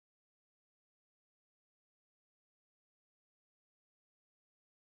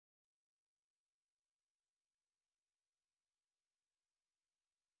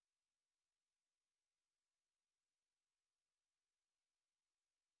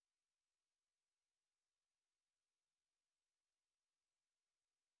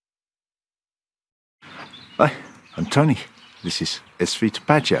I'm Tony. This is SV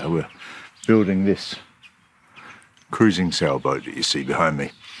Tapatya. We're building this cruising sailboat that you see behind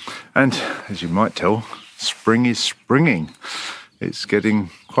me. And as you might tell, spring is springing. It's getting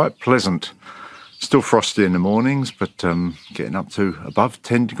quite pleasant. Still frosty in the mornings, but getting up to above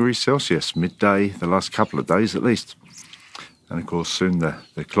 10 degrees Celsius midday, the last couple of days at least. And of course soon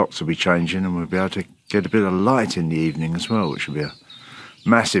the clocks will be changing and we'll be able to get a bit of light in the evening as well, which will be a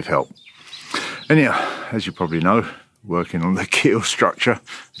massive help. Anyhow, as you probably know, working on the keel structure,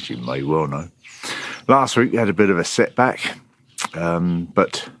 as you may well know. Last week we had a bit of a setback,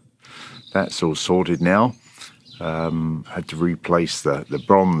 but that's all sorted now. Had to replace the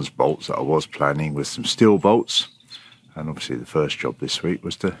bronze bolts that I was planning with some steel bolts. And obviously the first job this week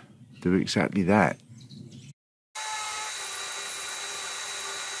was to do exactly that.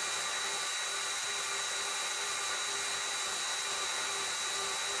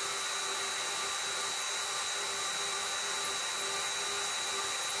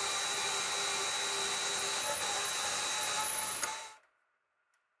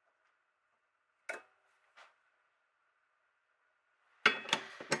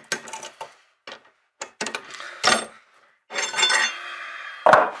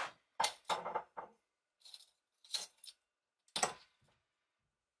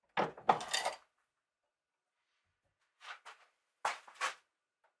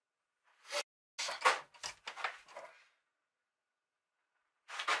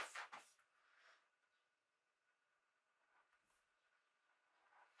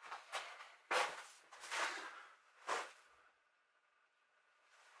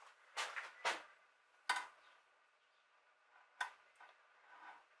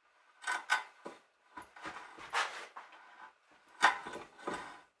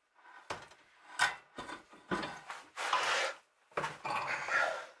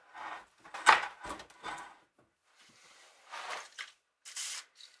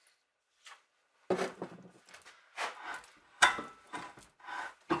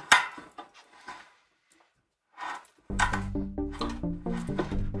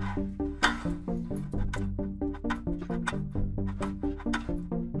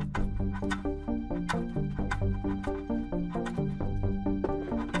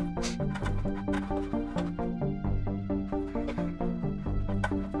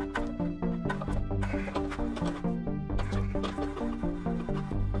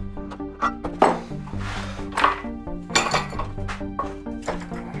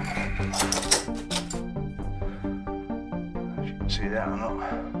 See that or not?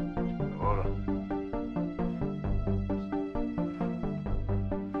 Water.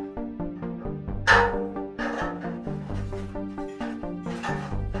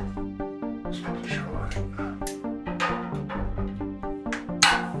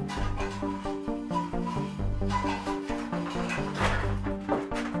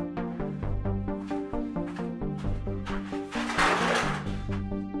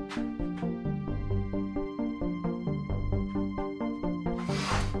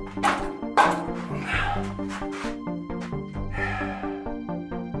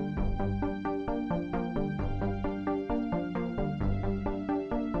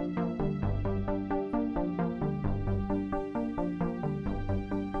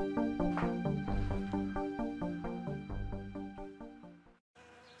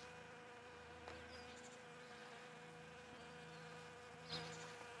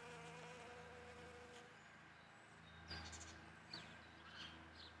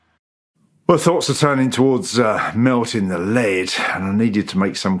 Well, thoughts are turning towards melting the lead, and I needed to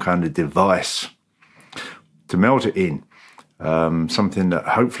make some kind of device to melt it in. Something that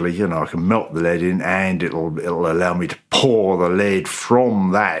hopefully, you know, I can melt the lead in, and it'll allow me to pour the lead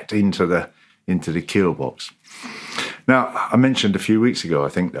from that into the keel box. Now, I mentioned a few weeks ago, I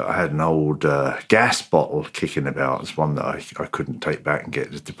think, that I had an old gas bottle kicking about. It's one that I couldn't take back and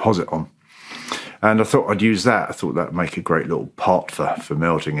get the deposit on, and I thought I'd use that. I thought that'd make a great little pot for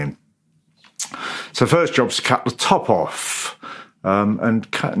melting in. So first job's to cut the top off,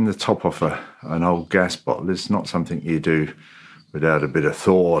 and cutting the top off an old gas bottle is not something you do without a bit of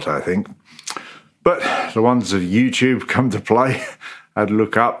thought, I think. But the ones of YouTube come to play. I had to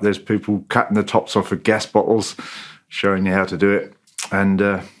look up, there's people cutting the tops off of gas bottles, showing you how to do it. And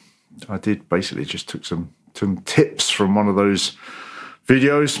I did basically just took some tips from one of those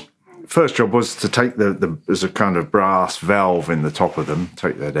videos. First job was to take there's a kind of brass valve in the top of them,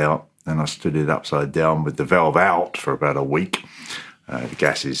 take that out. And I stood it upside down with the valve out for about a week. The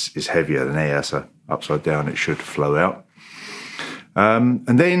gas is heavier than air, so upside down it should flow out.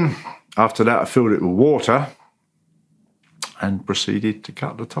 And then after that I filled it with water and proceeded to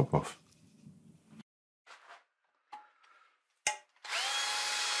cut the top off.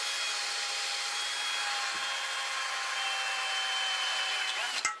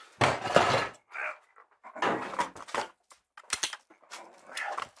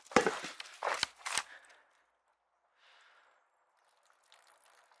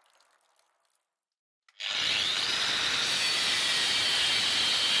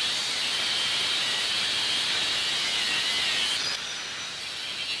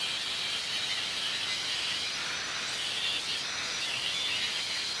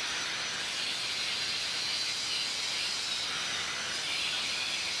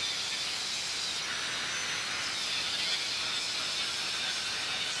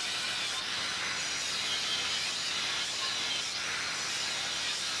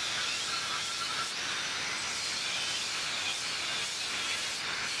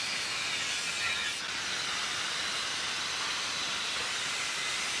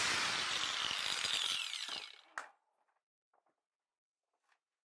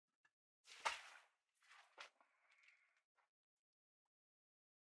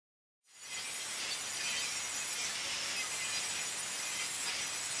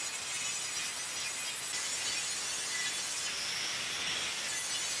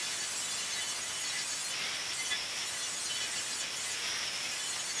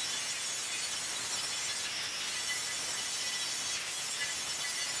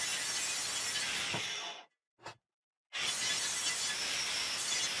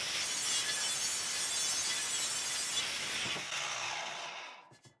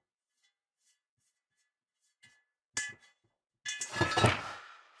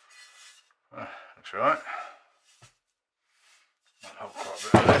 Looks right. Might hold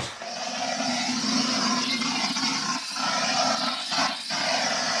quite a bit of this.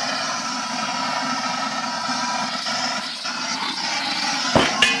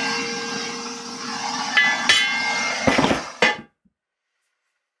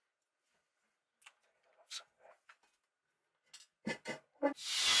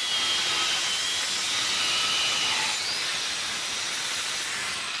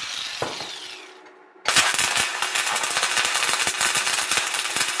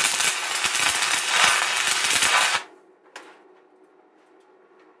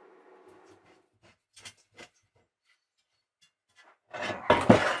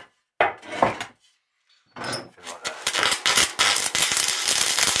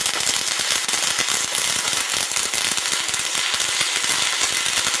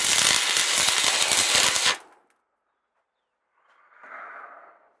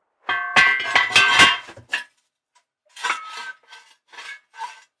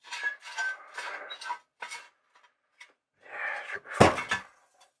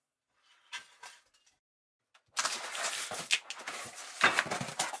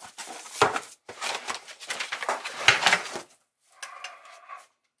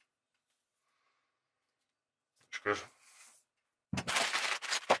 Good.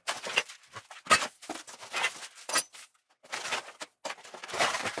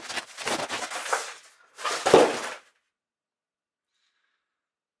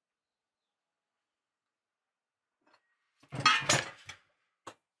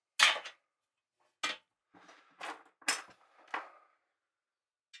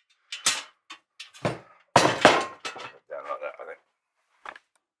 Down like that, I think.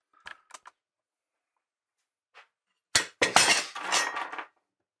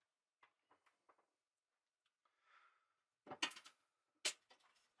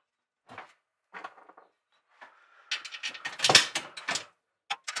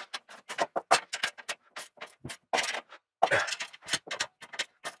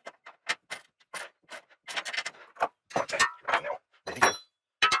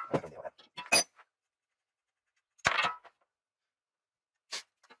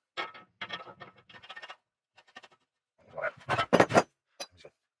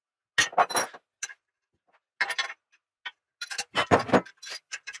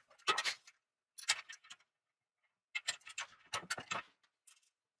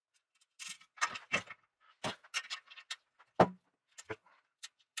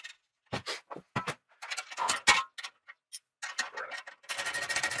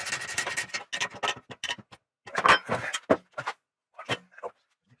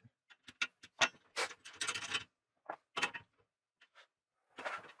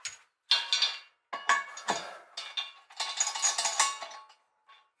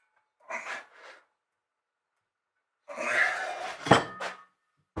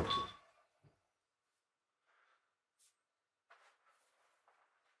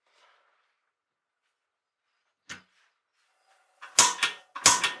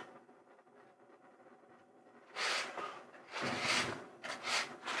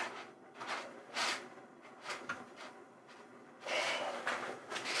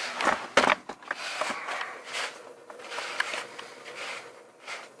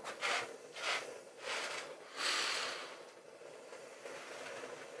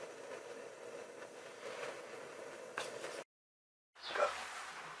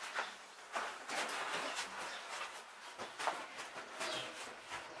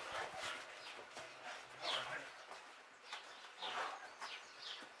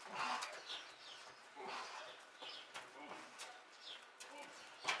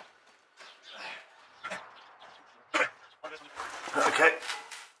 Okay.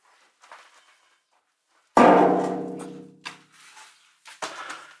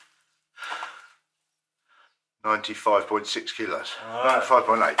 95.6 kilos. Right.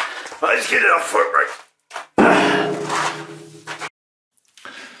 5.8. Right, let's get it off for a break.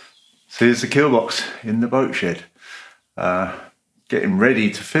 So here's the keel box in the boat shed. Getting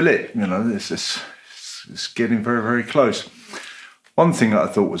ready to fill it. You know, it's getting very, very close. One thing that I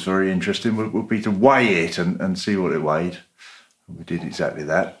thought was very interesting would be to weigh it and see what it weighed. We did exactly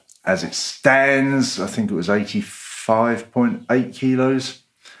that. As it stands, I think it was 85.8 kilos.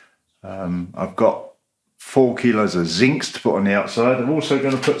 I've got 4 kilos of zincs to put on the outside. I'm also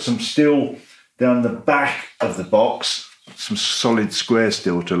going to put some steel down the back of the box, some solid square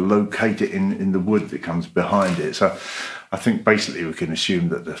steel to locate it in the wood that comes behind it. So I think basically we can assume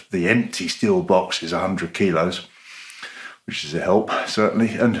that the empty steel box is 100 kilos, which is a help, certainly.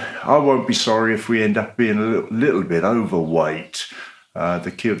 And I won't be sorry if we end up being a little bit overweight.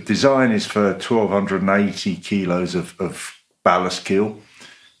 The keel design is for 1,280 kilos of ballast keel.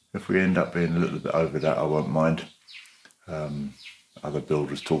 If we end up being a little bit over that, I won't mind. Other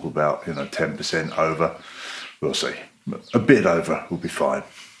builders talk about 10% over. We'll see. A bit over will be fine.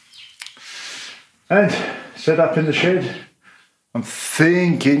 And set up in the shed. I'm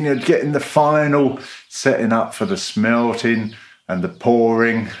thinking of getting the final setting up for the smelting and the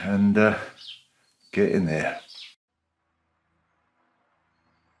pouring and get in there.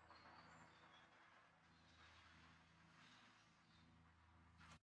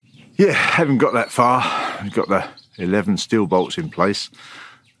 Yeah, haven't got that far. I've got the 11 steel bolts in place,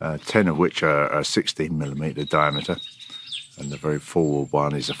 10 of which are 16mm diameter, and the very forward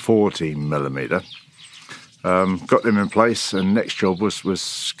one is a 14mm. Got them in place, and next job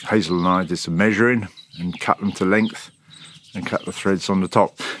was Hazel and I did some measuring and cut them to length and cut the threads on the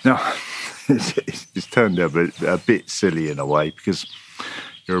top. Now, it's turned out a bit silly in a way, because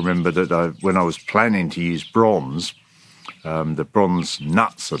you remember that when I was planning to use bronze, the bronze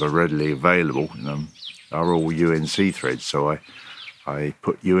nuts that are readily available are all UNC threads. So I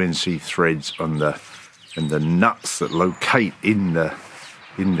put UNC threads on the nuts that locate in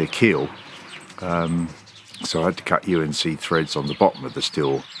the keel. So I had to cut UNC threads on the bottom of the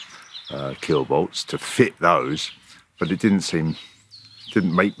steel keel bolts to fit those, but it didn't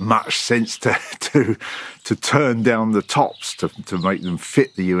make much sense to turn down the tops to make them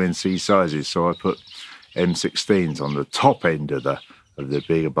fit the UNC sizes. So I put M16s on the top end of the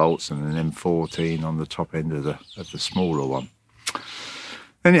bigger bolts and an M14 on the top end of the smaller one.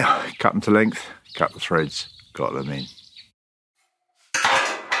 And yeah, cut them to length, cut the threads, got them in.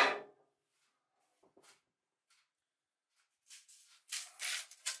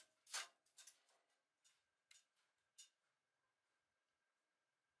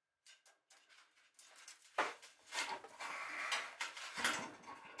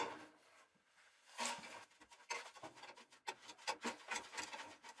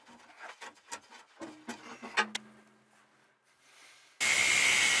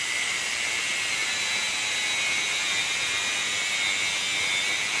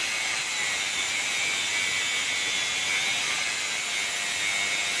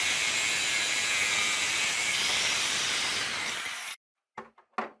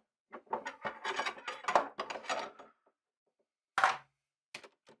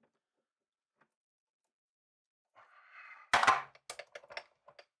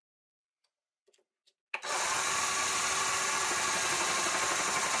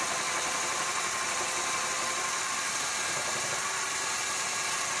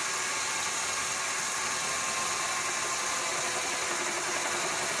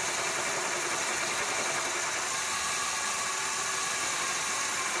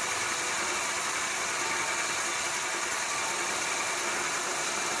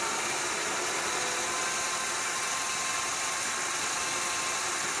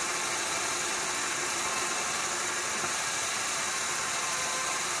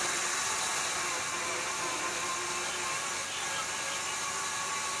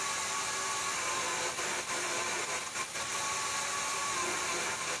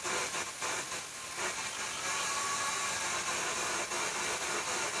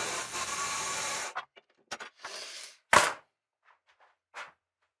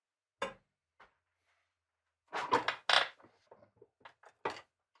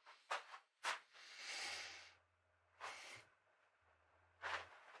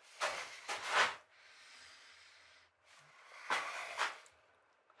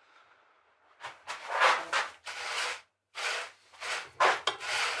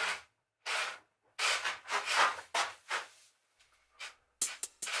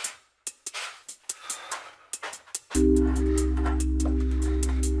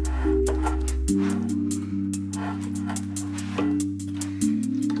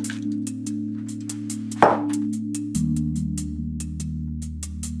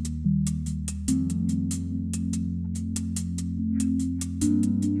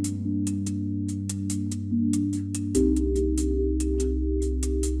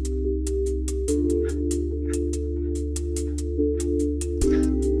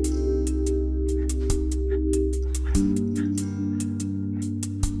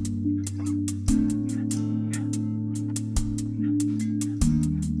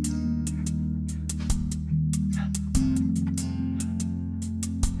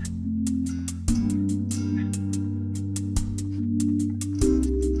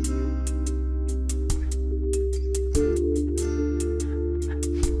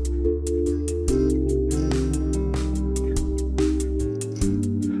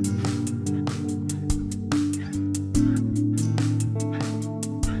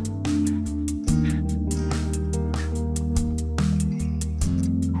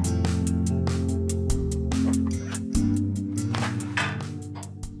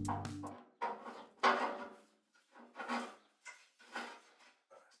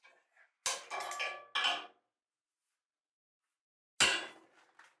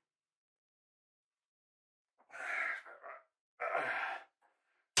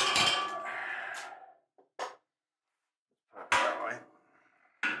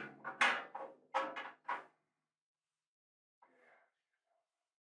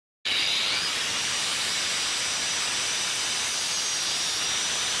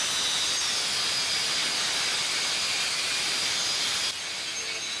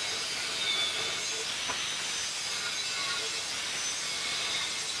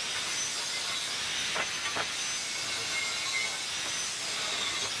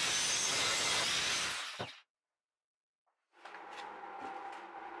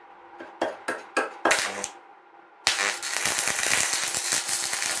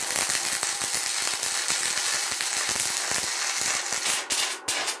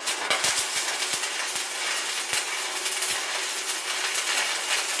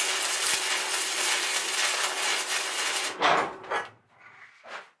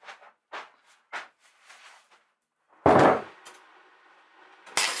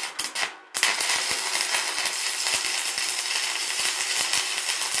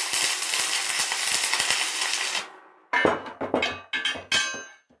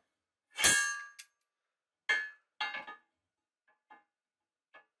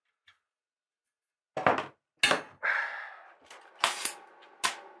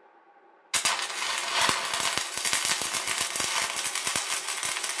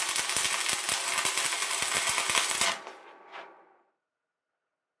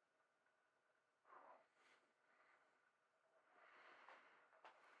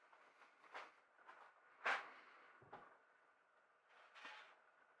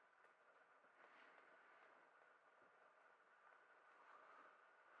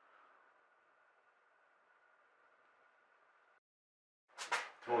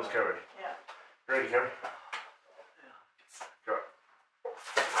 towards Kerry. Yeah. Ready, Kerry? Go.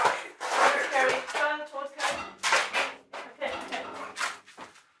 Towards Kerry. Go towards Kerry. Okay. Okay.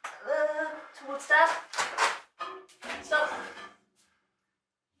 Towards Dad. Stop.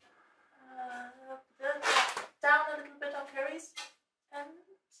 Down a little bit on Kerry's. And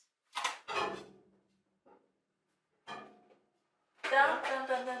down, down,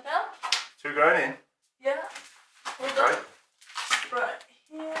 down, down, down. 2 going in. Yeah. Hold Okay. on. Right.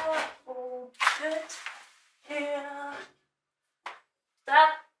 Here. All good. Here.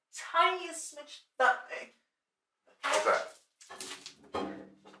 That tiniest smidge that way. How's that?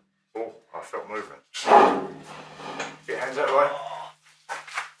 Oh, I felt movement. Get your hands that way.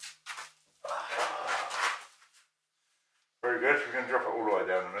 Very good. We're going to drop it all the way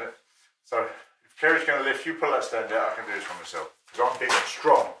down in a minute. So, if Kerry's going to lift, you pull that stand out, I can do this for myself. Because I'm big and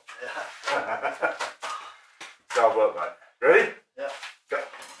strong. Yeah. That'll work, mate. Ready? Yeah. Go.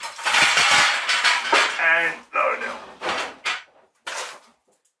 And lower down.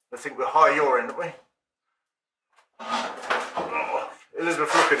 I think we're high your end, aren't we? Oh,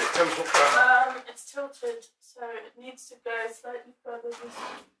 Elizabeth, look at it. Tell us what's going on. It's tilted, so it needs to go slightly further this way.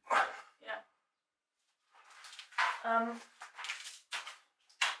 Yeah.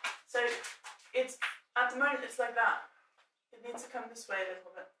 So it's at the moment it's like that. It needs to come this way a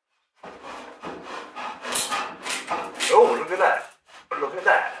little bit. Oh, look at that. Look at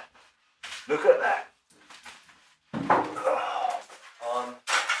that. Look at that. Oh.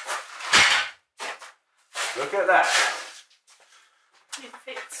 Look at that. It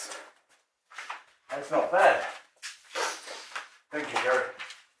fits. That's not bad. Thank you, Gary.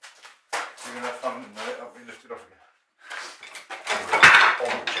 You're going to have fun in a minute. I'll be lifted off again.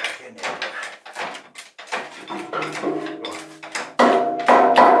 Oh, Jack in here.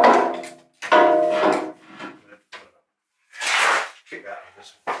 Kick that with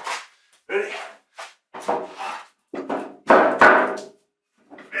this one. Ready?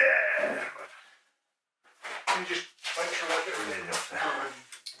 Yeah. Can you just make sure I get rid of it off there?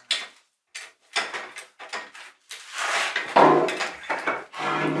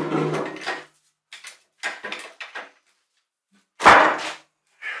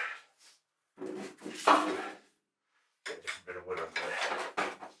 Get a different bit of wood up there.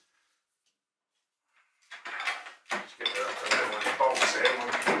 Just get rid of the bolts there when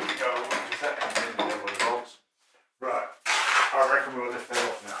we go. Just that comes in there with the bolts. Right, I reckon we'll lift that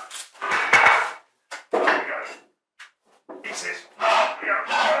off now. There we go. He says, up we go,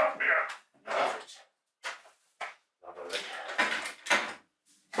 up we go. Perfect. Lovely.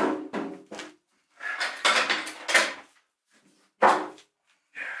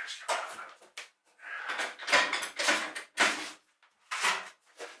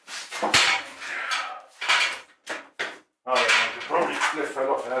 I reckon we could probably lift that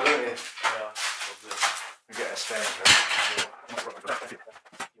off now, don't you? Yeah, probably. And get a stand for it.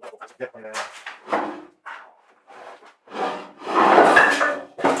 Yeah.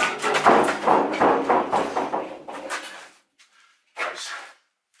 Nice.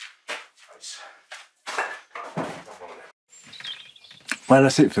 Nice. Well,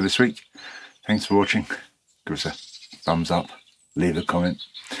 that's it for this week. Thanks for watching. Give us a thumbs up, leave a comment.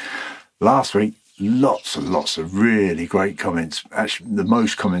 Last week, lots and lots of really great comments. Actually, the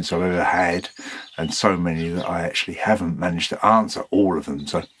most comments I've ever had, and so many that I actually haven't managed to answer all of them.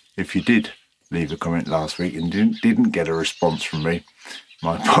 So if you did leave a comment last week and didn't get a response from me,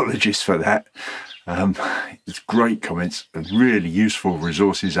 my apologies for that. It's great comments, really useful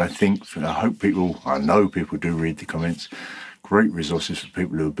resources, I think. I know people do read the comments. Great resources for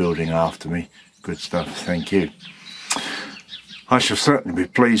people who are building after me. Good stuff, thank you. I shall certainly be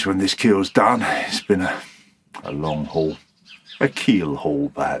pleased when this keel's done. It's been a long haul, a keel haul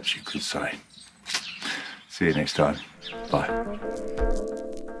perhaps you could say. See you next time, bye.